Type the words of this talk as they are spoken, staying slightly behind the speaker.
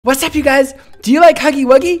What's up, you guys? Do you like Huggy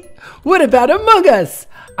Wuggy? What about Among Us?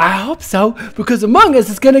 I hope so, because Among Us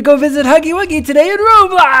is gonna go visit Huggy Wuggy today in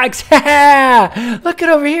Roblox. Look at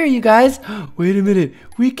over here, you guys. Wait a minute,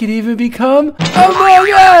 we could even become Among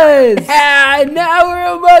Us. Now we're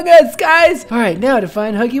Among Us, guys. All right, now to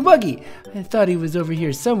find Huggy Wuggy. I thought he was over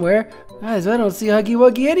here somewhere. Guys, I don't see Huggy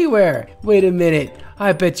Wuggy anywhere. Wait a minute,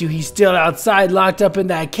 I bet you he's still outside locked up in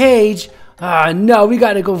that cage. No, we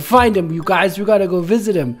gotta go find him, you guys. We gotta go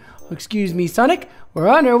visit him. Excuse me, Sonic. We're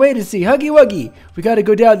on our way to see Huggy Wuggy. We gotta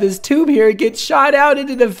go down this tube here and get shot out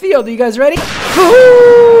into the field. Are you guys ready?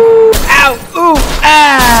 Ooh! Ow! Ooh!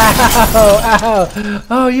 Ow! Ow!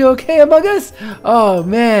 Oh, you okay, Among Us? Oh,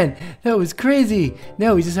 man. That was crazy.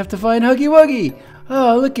 Now we just have to find Huggy Wuggy.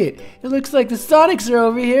 Oh, look it. It looks like the Sonics are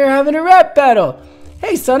over here having a rap battle.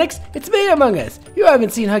 Hey, Sonics, it's me, Among Us. You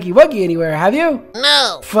haven't seen Huggy Wuggy anywhere, have you?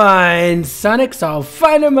 No. Fine, Sonics, I'll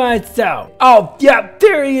find him myself. Oh, yeah,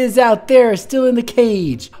 there he is out there, still in the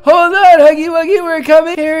cage. Hold on, Huggy Wuggy, we're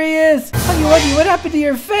coming. Here he is. Huggy Wuggy, what happened to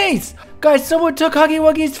your face? Guys, someone took Huggy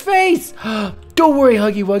Wuggy's face. Don't worry,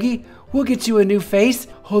 Huggy Wuggy. We'll get you a new face.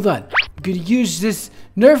 Hold on. I'm gonna use this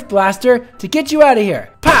Nerf blaster to get you out of here.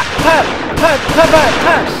 Pop, pop, pop, pop, pop,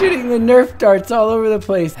 pop. Shooting the Nerf darts all over the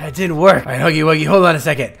place. That didn't work. All right, Huggy Wuggy, hold on a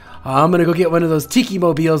second. I'm gonna go get one of those tiki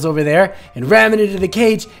mobiles over there and ram it into the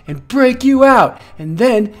cage and break you out. And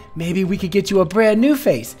then maybe we could get you a brand new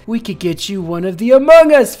face. We could get you one of the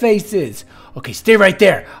Among Us faces. Okay, stay right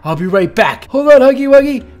there. I'll be right back. Hold on, Huggy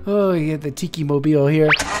Wuggy. Oh, you get the tiki mobile here.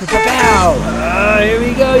 Pow! Here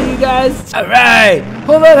we go, you guys. All right.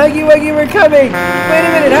 Hold on, Huggy Wuggy, we're coming. Wait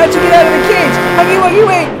a minute, how'd you get out of the cage? Huggy Wuggy,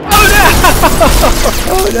 wait. Oh, no.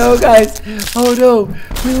 Oh, no, guys. Oh, no.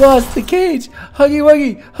 We lost the cage. Huggy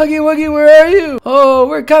Wuggy, where are you? Oh,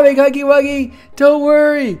 we're coming, Huggy Wuggy. Don't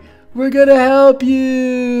worry. We're gonna help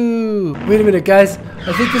you. Wait a minute, guys.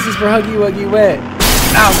 I think this is where Huggy Wuggy went.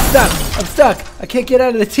 Ow, I'm stuck. I can't get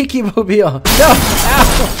out of the tiki mobile. No,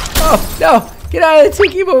 ow. Oh, no. Get out of the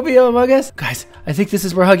tiki mobile, Among Us. Guys, I think this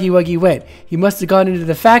is where Huggy Wuggy went. He must have gone into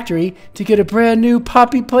the factory to get a brand new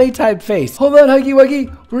Poppy Playtime face. Hold on, Huggy Wuggy.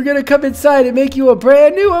 We're gonna come inside and make you a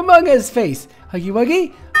brand new Among Us face. Huggy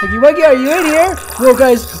Wuggy? Huggy Wuggy, are you in here? Whoa,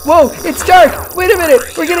 guys. Whoa, it's dark. Wait a minute.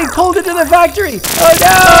 We're getting pulled into the factory. Oh,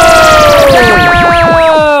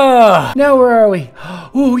 no! Now where are we?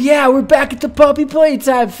 Oh, yeah, we're back at the Poppy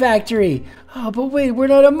Playtime Factory. Oh, but wait, we're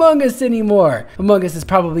not Among Us anymore. Among Us is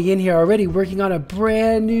probably in here already working on a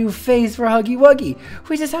brand new face for Huggy Wuggy.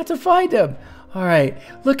 We just have to find him. All right,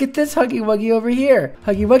 look at this Huggy Wuggy over here.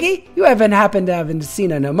 Huggy Wuggy, you haven't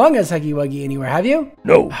seen an Among Us Huggy Wuggy anywhere, have you?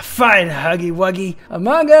 No. Fine, Huggy Wuggy.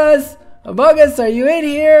 Among Us, are you in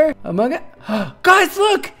here? Among Us? Guys,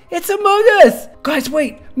 look, it's Among Us. Guys,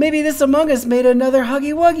 wait, maybe this Among Us made another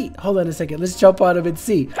Huggy Wuggy. Hold on a second, let's jump on him and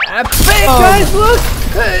see. Guys, look,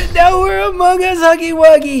 now we're Among Us Huggy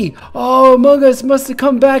Wuggy. Oh, Among Us must have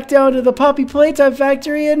come back down to the Poppy Playtime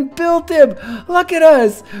Factory and built him. Look at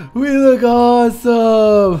us, we look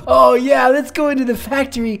awesome. Oh yeah, let's go into the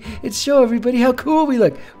factory and show everybody how cool we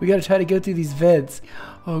look. We gotta try to go through these vents.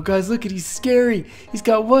 Oh, guys, look at, he's scary. He's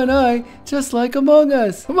got one eye, just like Among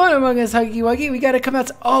Us. Come on, Among Us Huggy Wuggy, we gotta come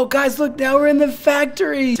out. Oh, guys, look, now we're in the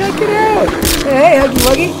factory. Check it out. Hey, Huggy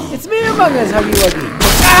Wuggy, it's me, Among Us Huggy Wuggy.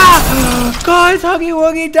 Ah! Guys, Huggy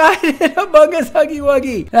Wuggy died in Among Us Huggy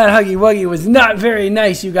Wuggy. That Huggy Wuggy was not very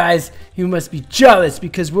nice, you guys. You must be jealous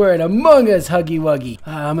because we're in Among Us Huggy Wuggy.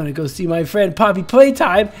 I'm gonna go see my friend Poppy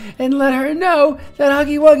Playtime and let her know that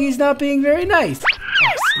Huggy Wuggy's not being very nice.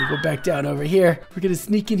 Yes, we'll go back down over here. We're gonna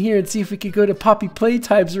sneak in here and see if we can go to Poppy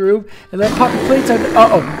Playtime's room and let Poppy Playtime.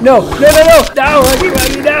 No, Huggy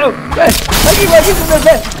Wuggy, no! Huggy Wuggy's in the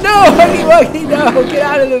vent. No, Huggy Wuggy, no! Get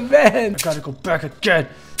out of the vent. I gotta go back again.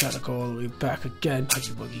 Gotta go all the way back again.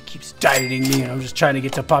 Huggy Wuggy keeps dieting me, and I'm just trying to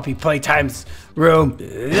get to Poppy Playtime's room.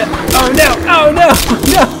 Oh no,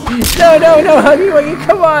 Huggy Wuggy,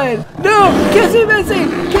 come on! No, Kissy Missy!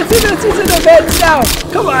 Kissy Missy's in the vents now!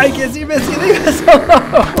 Come on, Kissy Missy, leave us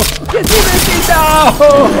alone! Kissy Missy,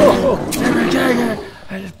 no!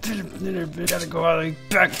 I gotta go all the way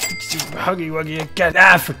back to Huggy Wuggy again.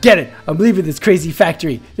 Forget it. I'm leaving this crazy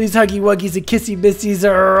factory. These Huggy Wuggies and Kissy Missies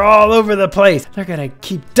are all over the place. They're gonna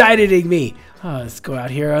keep dieting me. Let's go out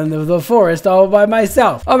here on the forest all by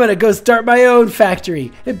myself. I'm gonna go start my own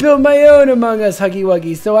factory and build my own Among Us Huggy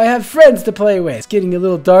Wuggy so I have friends to play with. It's getting a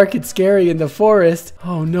little dark and scary in the forest.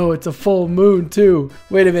 Oh no, it's a full moon too.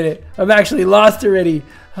 Wait a minute, I'm actually lost already.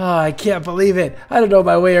 Oh, I can't believe it. I don't know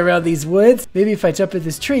my way around these woods. Maybe if I jump in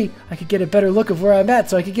this tree, I could get a better look of where I'm at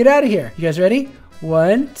so I could get out of here. You guys ready?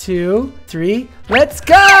 1, 2, 3, let's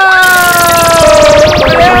go!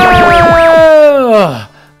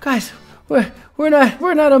 Guys, we're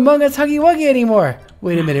not Among Us Huggy Wuggy anymore.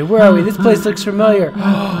 Wait a minute, where are we? This place looks familiar.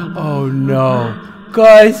 Oh no.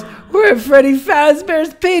 Guys, we're at Freddy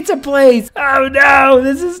Fazbears Pizza place. Oh no,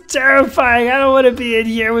 this is terrifying. I don't want to be in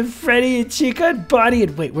here with Freddy and Chica and Bonnie.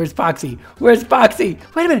 And wait, where's Foxy? Where's Foxy?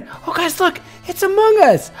 Wait a minute. Oh guys, look, it's Among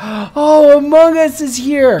Us. Oh, Among Us is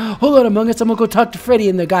here. Hold on, Among Us. I'm gonna go talk to Freddy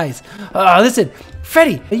and the guys. Listen,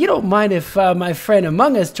 Freddy, you don't mind if my friend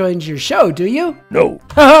Among Us joins your show, do you? No.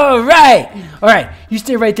 All right, you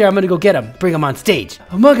stay right there. I'm gonna go get him, bring him on stage.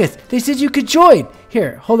 Among Us, they said you could join.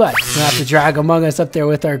 Here, hold on. I'm gonna have to drag Among Us up there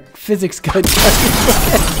with our physics gun.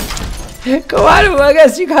 Go on, Among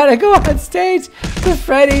Us, you gotta go on stage with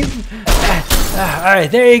Freddy. All right,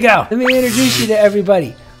 there you go. Let me introduce you to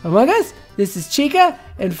everybody. Among Us, this is Chica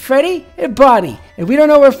and Freddy and Bonnie. And we don't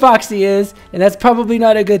know where Foxy is, and that's probably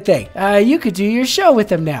not a good thing. You could do your show with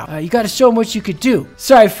him now. You gotta show him what you could do.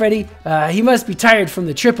 Sorry, Freddy. He must be tired from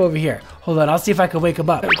the trip over here. Hold on, I'll see if I can wake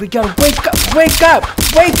him up. We gotta wake up, wake up,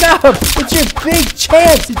 wake up! It's your big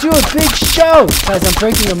chance to do a big show. Guys, I'm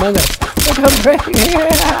breaking Among Us. Look, I'm breaking.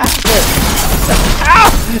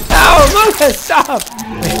 Ow! Ow, Among Us, stop!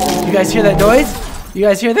 Wait, you guys hear that noise? You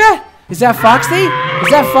guys hear that? Is that Foxy? Is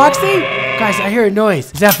that Foxy? Guys, I hear a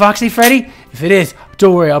noise. Is that Foxy, Freddy? If it is,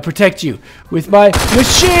 don't worry, I'll protect you with my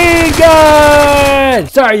machine gun!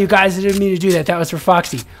 Sorry, you guys, I didn't mean to do that. That was for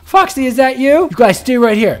Foxy. Foxy, is that you? You guys stay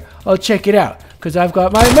right here. I'll check it out, because I've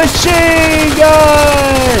got my machine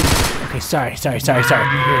gun! Okay, sorry. I hear a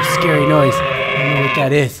scary noise. I don't know what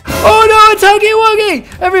that is. Oh no, it's Huggy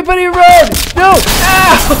Wuggy! Everybody run! No!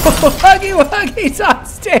 Ow! Huggy Wuggy's on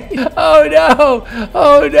stage! Oh no!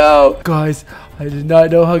 Oh no! Guys, I did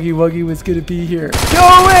not know Huggy Wuggy was gonna be here. Go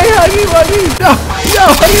away, Huggy Wuggy! No!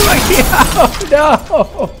 No, Huggy Wuggy! Oh no!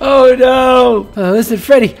 Oh no! Listen,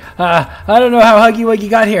 Freddy, I don't know how Huggy Wuggy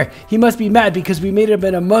got here. He must be mad because we made him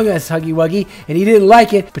an Among Us Huggy Wuggy, and he didn't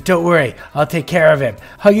like it, but don't worry, I'll take care of him.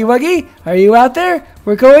 Huggy Wuggy, are you out there?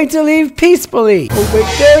 We're going to leave peacefully. Oh wait,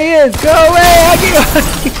 there he is! Go away, Huggy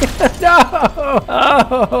Wuggy! No!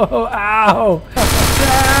 Oh! Ow!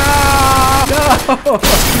 No!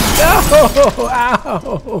 No!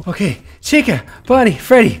 Ow! Okay, Chica, Bonnie,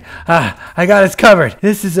 Freddy, I got us covered.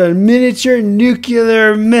 This is a miniature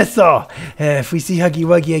nuclear missile. If we see Huggy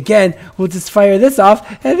Wuggy again, we'll just fire this off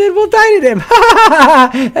and then we'll dine at him.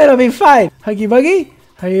 That'll be fine. Huggy Wuggy,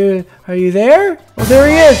 are you there? Oh, there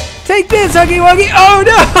he is. Take this, Huggy Wuggy. Oh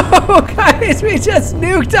no! Guys, we just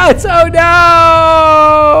nuked us. Oh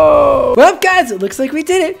no! Well, guys, it looks like we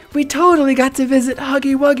did it. We totally got to visit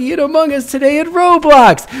Huggy Wuggy and Among Us today at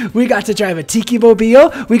Roblox. We got to drive a Tiki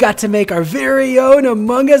Mobile. We got to make our very own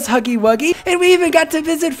Among Us Huggy Wuggy. And we even got to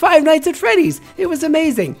visit Five Nights at Freddy's. It was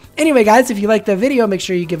amazing. Anyway, guys, if you liked the video, make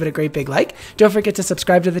sure you give it a great big like. Don't forget to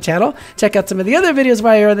subscribe to the channel. Check out some of the other videos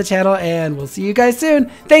while you're on the channel. And we'll see you guys soon.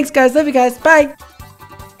 Thanks, guys. Love you guys. Bye.